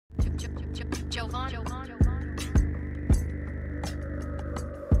What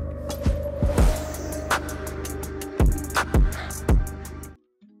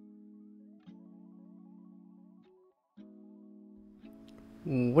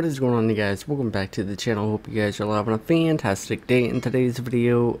is going on, you guys? Welcome back to the channel. Hope you guys are having a fantastic day. In today's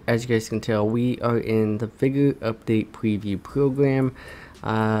video, as you guys can tell, we are in the Vigor update preview program.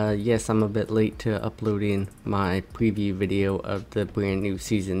 Yes, I'm a bit late to uploading my preview video of the brand new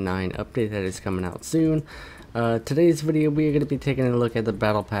season 9 update that is coming out soon. Today's video, we are going to be taking a look at the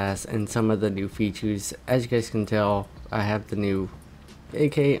battle pass and some of the new features. As you guys can tell, I have the new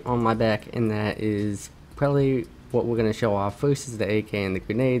AK on my back, and that is probably what we're going to show off. First is the AK and the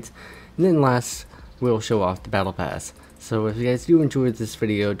grenades, and then last we'll show off the battle pass. So if you guys do enjoy this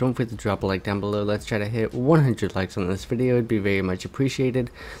video, don't forget to drop a like down below. Let's try to hit 100 likes on this video. It'd be very much appreciated.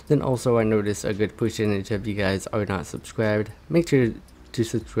 Then also, I noticed a good percentage of you guys are not subscribed. Make sure to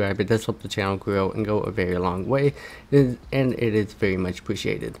subscribe. It does help the channel grow and go a very long way, and it is very much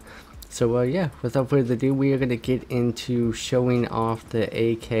appreciated. So yeah, without further ado, we are going to get into showing off the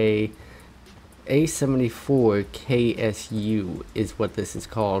AK A74 KSU is what this is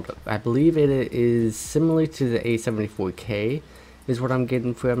called. I believe it is similar to the A74K is what I'm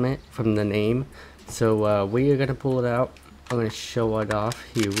getting from it, from the name. So we are going to pull it out. I'm going to show it off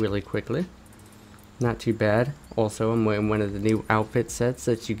here really quickly. Not too bad. Also, I'm wearing one of the new outfit sets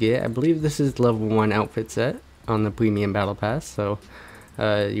that you get. I believe this is level 1 outfit set on the premium battle pass. So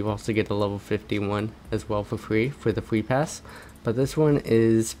you also get a level 51 as well for free for the free pass. But this one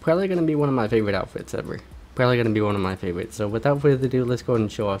is probably going to be one of my favorite outfits ever. Probably going to be one of my favorites. So without further ado, let's go ahead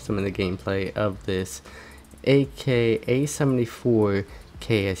and show off some of the gameplay of this AK A74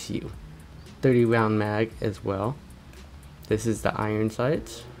 KSU. 30 round mag as well. This is the iron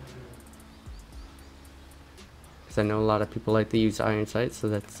sights. Because I know a lot of people like to use iron sights, so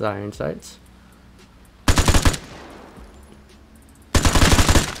that's the iron sights.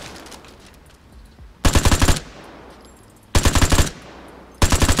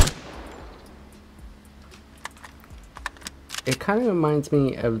 It kind of reminds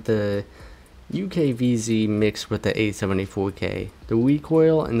me of the UKVZ mixed with the A74K. The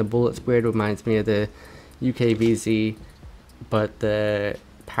recoil and the bullet spread reminds me of the UKVZ, but the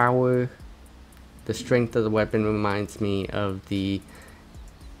power, the strength of the weapon reminds me of the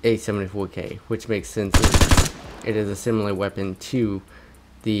A74K, which makes sense as it is a similar weapon to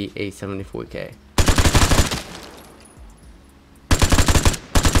the A74K.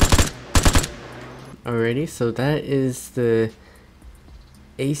 Alrighty, so that is the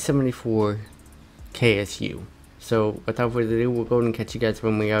A74 KSU. So without further ado, we'll go and catch you guys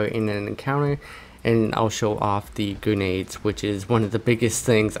when we are in an encounter, and I'll show off the grenades, which is one of the biggest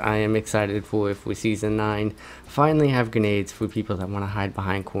things I am excited for season 9. Finally have grenades for people that want to hide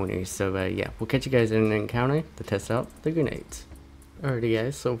behind corners. So yeah, we'll catch you guys in an encounter to test out the grenades. Alrighty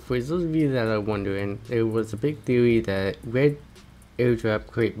guys, so for those of you that are wondering, there was a big theory that red airdrop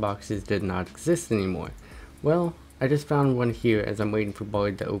crate boxes did not exist anymore. Well, I just found one here as I'm waiting for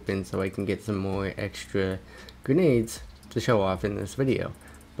Bard to open so I can get some more extra grenades to show off in this video.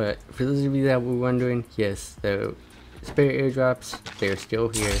 But for those of you that were wondering, yes, the spare airdrops, they're still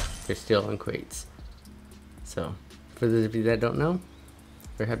here, they're still in crates. So, for those of you that don't know,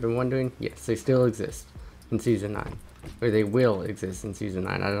 or have been wondering, yes, they still exist in season 9. Or they will exist in season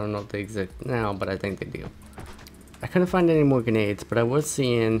 9. I don't know if they exist now, but I think they do. I couldn't find any more grenades, but I was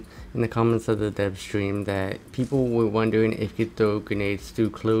seeing in the comments of the dev stream that people were wondering if you could throw grenades through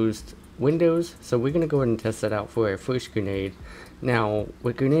closed windows. So we're going to go ahead and test that out for our first grenade. Now,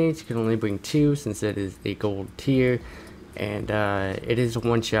 with grenades, you can only bring 2 since it is a gold tier, and it is a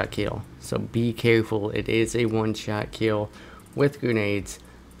one-shot kill. So be careful, it is a one-shot kill with grenades,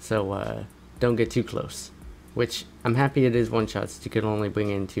 so don't get too close. Which, I'm happy it is one-shots, you can only bring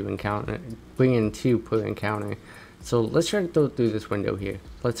in 2 per encounter. So let's try to throw it through this window here.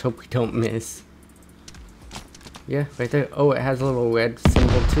 Let's hope we don't miss. Yeah, right there. Oh, it has a little red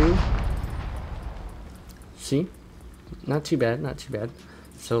symbol too. See? Not too bad, not too bad.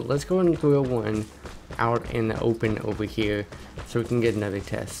 So let's go and throw one out in the open over here so we can get another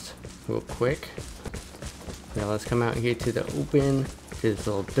test real quick. Now let's come out here to the open, to this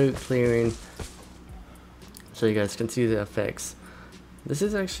little dirt clearing, so you guys can see the effects. This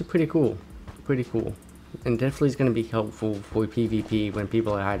is actually pretty cool. Pretty cool. And definitely is going to be helpful for PvP when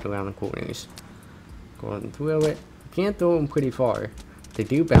people are hiding around the corners. Go ahead and throw it. You can't throw them pretty far. They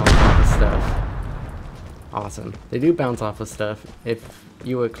do bounce off of stuff. Awesome. They do bounce off of stuff. If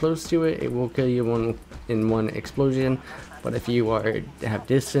you are close to it, it will kill you in one explosion. But if you have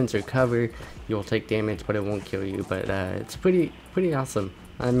distance or cover, you will take damage, but it won't kill you. But it's pretty awesome.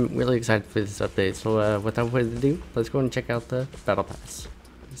 I'm really excited for this update. So without further ado, let's go and check out the Battle Pass.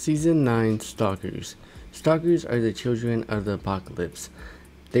 Season 9 Stalkers. Stalkers are the children of the apocalypse.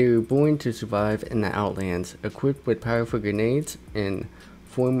 They were born to survive in the Outlands, equipped with powerful grenades and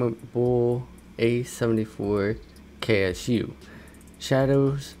formidable A-74 KSU.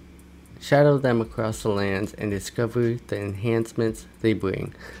 Shadow them across the lands and discover the enhancements they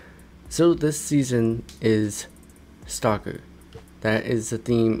bring. So this season is Stalker. That is the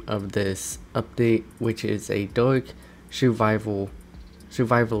theme of this update, which is a dark survivalist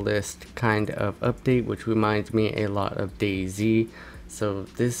kind of update, which reminds me a lot of DayZ. So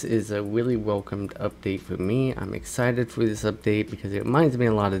this is a really welcomed update for me. I'm excited for this update because it reminds me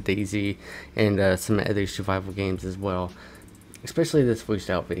a lot of DayZ and some other survival games as well. Especially this first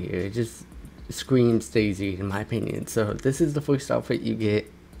outfit here. It just screams DayZ in my opinion. So this is the first outfit you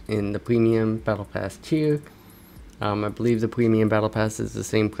get in the premium battle pass tier. I believe the premium battle pass is the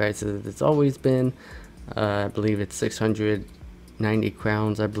same price as it's always been. I believe it's 690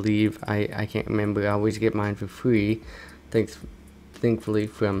 crowns, I believe. I can't remember. I always get mine for free. Thankfully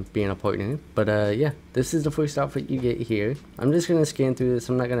from being a partner. But yeah, this is the first outfit you get here. I'm just gonna scan through this.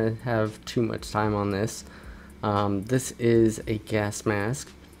 I'm not gonna have too much time on this. This is a gas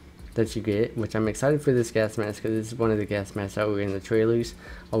mask that you get, which I'm excited for this gas mask because this is one of the gas masks that were in the trailers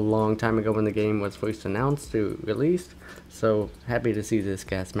a long time ago when the game was first announced or released. So happy to see this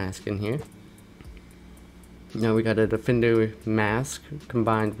gas mask in here. Now we got a defender mask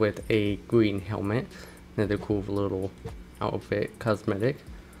combined with a green helmet. Another cool little outfit cosmetic.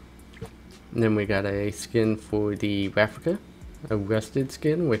 And then we got a skin for the Raffica, a rusted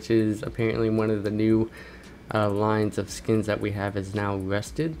skin, which is apparently one of the new lines of skins that we have is now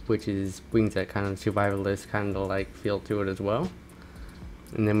rusted, which brings that kind of survivalist kind of like feel to it as well.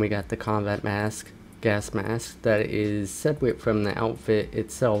 And then we got the combat mask, gas mask, that is separate from the outfit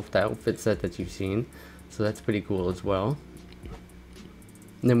itself, the outfit set that you've seen. So that's pretty cool as well.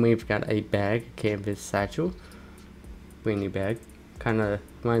 And then we've got a bag, canvas satchel. Brand new bag. Kind of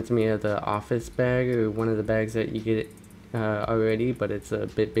reminds me of the office bag or one of the bags that you get already, but it's a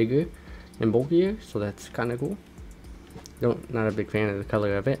bit bigger and bulkier, so that's kind of cool. Not a big fan of the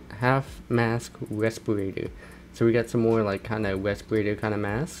color of it. Half mask respirator. So we got some more like kind of respirator kind of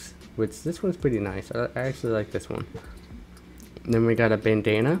masks, which this one's pretty nice. I actually like this one. And then we got a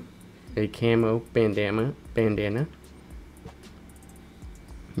bandana, a camo bandana. And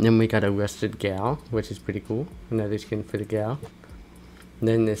then we got a rusted gal, which is pretty cool. Another skin for the gal. And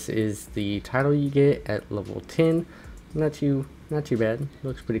then this is the title you get at level 10. Not too bad.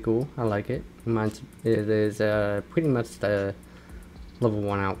 Looks pretty cool. I like it. It is pretty much the level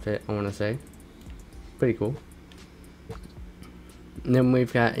 1 outfit, I want to say. Pretty cool. And then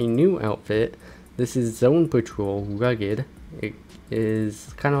we've got a new outfit. This is Zone Patrol Rugged. It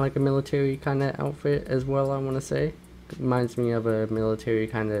is kind of like a military kind of outfit as well, I want to say. Reminds me of a military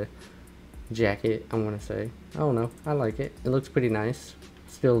kind of jacket, I want to say. I don't know. I like it. It looks pretty nice.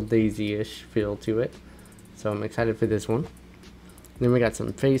 Still DayZ-ish feel to it. So I'm excited for this one. Then we got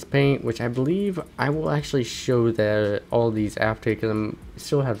some face paint, which I believe I will actually show all these after because I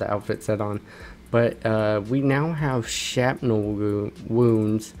still have the outfit set on. But we now have shrapnel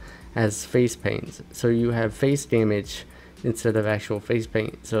wounds as face paints. So you have face damage instead of actual face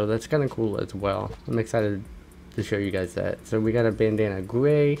paint. So that's kind of cool as well. I'm excited to show you guys that. So we got a bandana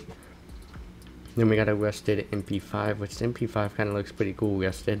gray. Then we got a rusted MP5, which the MP5 kind of looks pretty cool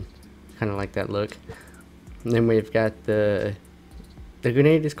rusted. Kind of like that look. And then we've got the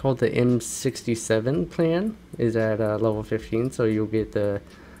grenade is called the M67 plan, is at level 15, so you'll get the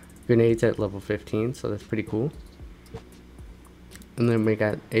grenades at level 15, so that's pretty cool. And then we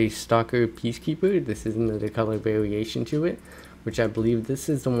got a Stalker Peacekeeper. This is another color variation to it, which I believe this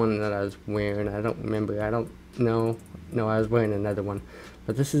is the one that I was wearing. I don't remember. I don't know. No, I was wearing another one,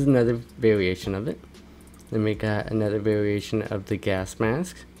 but this is another variation of it. Then we got another variation of the gas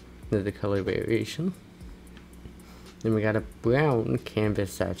mask, another color variation. Then we got a brown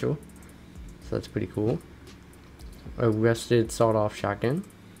canvas satchel, so that's pretty cool. A rusted sawed-off shotgun,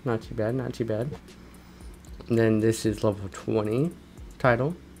 not too bad, not too bad. And then this is level 20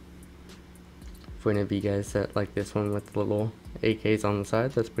 title. For any of you guys that like this one with the little AKs on the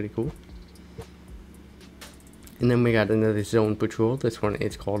side, that's pretty cool. And then we got another Zone Patrol. This one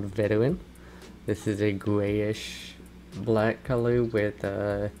is called Veteran. This is a grayish black color with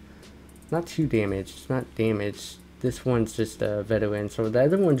not too damaged. It's not damaged. This one's just a Veteran. So the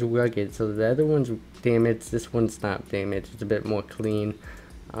other one's rugged. So the other one's damaged. This one's not damaged. It's a bit more clean.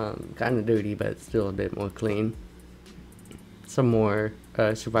 Kind of dirty, but still a bit more clean. Some more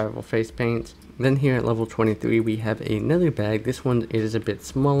survival face paint. Then here at level 23 we have another bag. This one is a bit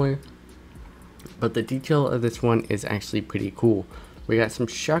smaller, but the detail of this one is actually pretty cool. We got some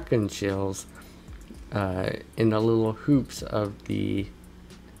shotgun shells in the little hoops of the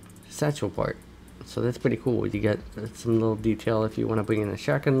satchel part. So that's pretty cool. You get some little detail if you want to bring in a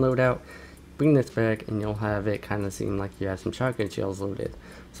shotgun loadout. Bring this back and you'll have it kind of seem like you have some shotgun shells loaded.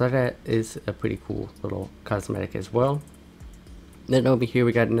 So that is a pretty cool little cosmetic as well. Then over here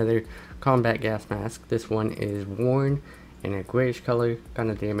we got another combat gas mask. This one is worn in a grayish color, kind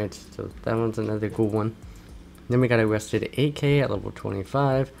of damaged, so that one's another cool one. Then we got a rusted AK at level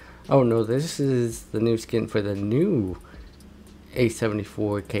 25. Oh no, this is the new skin for the new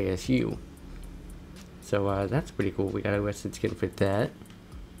A74 KSU. So that's pretty cool. We got a rusted skin for that.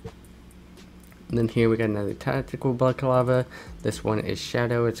 And then here we got another tactical balaclava. This one is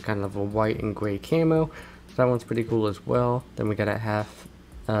shadow. It's kind of a white and gray camo. That one's pretty cool as well. Then we got a half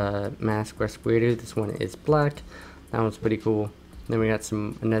mask respirator. This one is black. That one's pretty cool. Then we got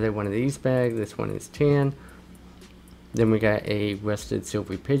another one of these bags. This one is tan. Then we got a rusted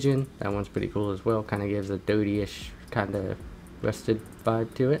silvery pigeon. That one's pretty cool as well. Kind of gives a dirty-ish kind of rusted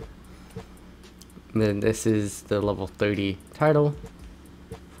vibe to it. And then this is the level 30 title.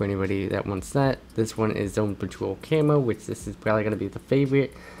 For anybody that wants that. This one is Zone Patrol Camo, which this is probably going to be the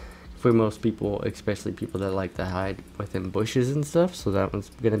favorite for most people, especially people that like to hide within bushes and stuff. So that one's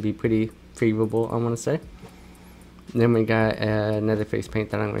going to be pretty favorable, I want to say. And then we got another face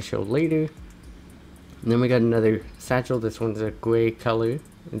paint that I'm going to show later. And then we got another satchel. This one's a gray color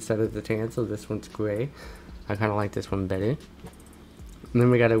instead of the tan, so this one's gray. I kind of like this one better. And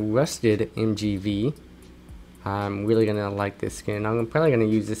then we got a rusted MGV. I'm really going to like this skin. I'm probably going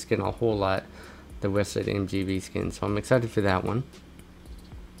to use this skin a whole lot, the rusted MGV skin, so I'm excited for that one.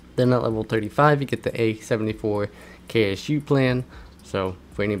 Then at level 35 you get the A74 KSU plan. So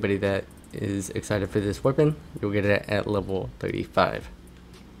for anybody that is excited for this weapon, you'll get it at level 35.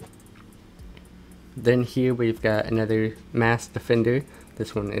 Then here we've got another mass defender.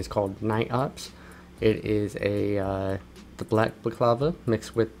 This one is called Night Ops. It is the black balaclava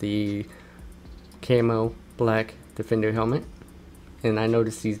mixed with the camo black defender helmet. And I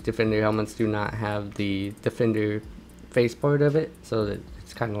noticed these defender helmets do not have the defender face part of it, so that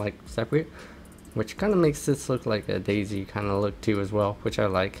it's kind of like separate, which kind of makes this look like a daisy kind of look too as well, which I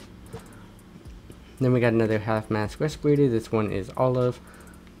like. Then we got another half mask respirator. This one is olive.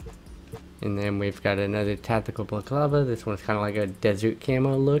 And then we've got another tactical balaclava. This one's kind of like a desert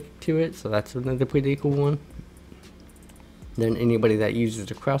camo look to it, so that's another pretty cool one. Then anybody that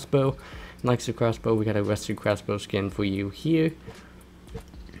uses a crossbow and likes a crossbow, we got a rusted crossbow skin for you here.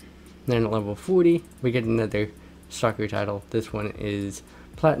 Then at level 40 we get another Stalker title. This one is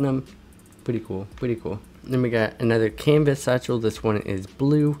platinum. Pretty cool, pretty cool. Then we got another canvas satchel. This one is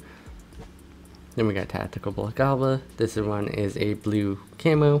blue. Then we got tactical balaclava. This one is a blue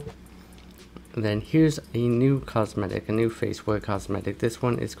camo. And then here's a new cosmetic, a new face wear cosmetic. This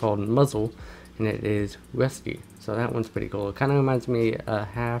one is called Muzzle, and it is rusty. So that one's pretty cool. It kind of reminds me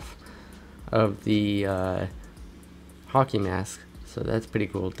half of the hockey mask. So that's pretty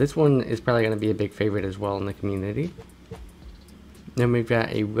cool. This one is probably going to be a big favorite as well in the community. Then we've got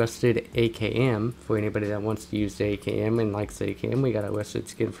a rusted AKM for anybody that wants to use the AKM and likes the AKM. We got a rusted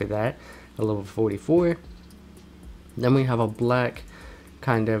skin for that, a level 44. Then we have a black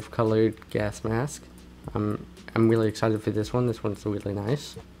kind of colored gas mask. I'm really excited for this one. This one's really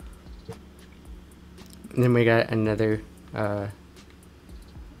nice. And then we got another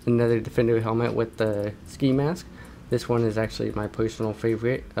defender helmet with the ski mask. This one is actually my personal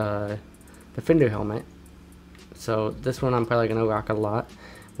favorite defender helmet. So this one I'm probably gonna rock a lot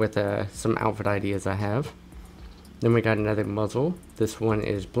with some outfit ideas I have. Then we got another muzzle. This one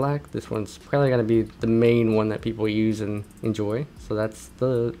is black. This one's probably gonna be the main one that people use and enjoy. So that's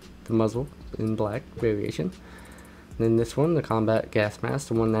the muzzle in black variation. And then this one, the combat gas mask,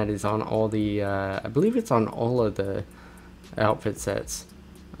 the one that is on all the I believe it's on all of the outfit sets,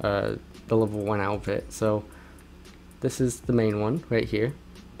 the level 1 outfit. So this is the main one right here.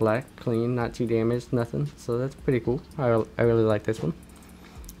 Black, clean, not too damaged, nothing. So that's pretty cool. I really like this one.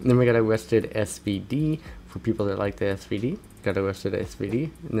 And then we got a rusted SVD for people that like the SVD. Got a rusted SVD.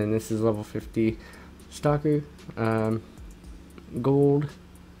 And then this is level 50 Stalker. Gold.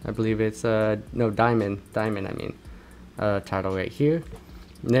 I believe it's no, diamond I mean. Title right here.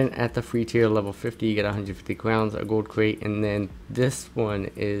 And then at the free tier level 50 you get 150 crowns, a gold crate, and then this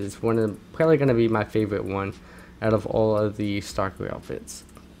one is probably gonna be my favorite one out of all of the Stalker outfits,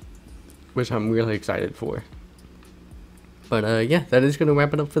 which I'm really excited for. But yeah, that is going to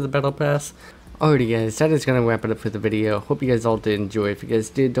wrap it up for the Battle Pass. Alrighty guys, that is going to wrap it up for the video. Hope you guys all did enjoy. If you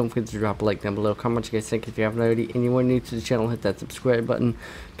guys did, don't forget to drop a like down below. Comment what you guys think. If you haven't already and you are new to the channel, hit that subscribe button.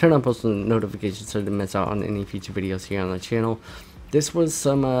 Turn on post notifications so you don't miss out on any future videos here on the channel. This was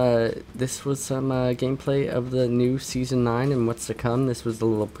some gameplay of the new Season 9 and what's to come. This was a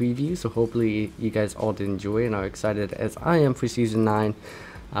little preview, so hopefully you guys all did enjoy and are excited as I am for Season 9.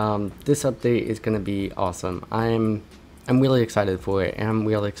 This update is going to be awesome. I'm really excited for it, and I'm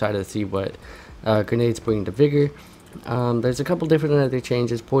really excited to see what grenades bring to Vigor. There's a couple different other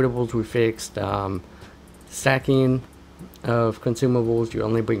changes. Portables were fixed. Stacking of consumables, you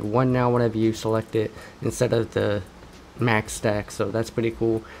only bring one now whenever you select it instead of the max stack, so that's pretty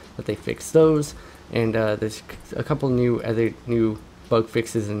cool that they fixed those. And there's a couple other new bug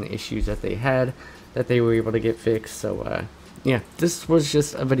fixes and issues that they had that they were able to get fixed. So yeah, this was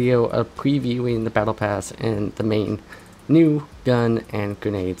just a video of previewing the battle pass and the main new gun and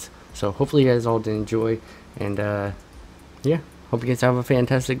grenades. So hopefully you guys all did enjoy, and yeah, hope you guys have a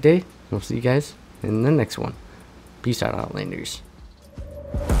fantastic day. We'll see you guys in the next one. Peace out, Outlanders.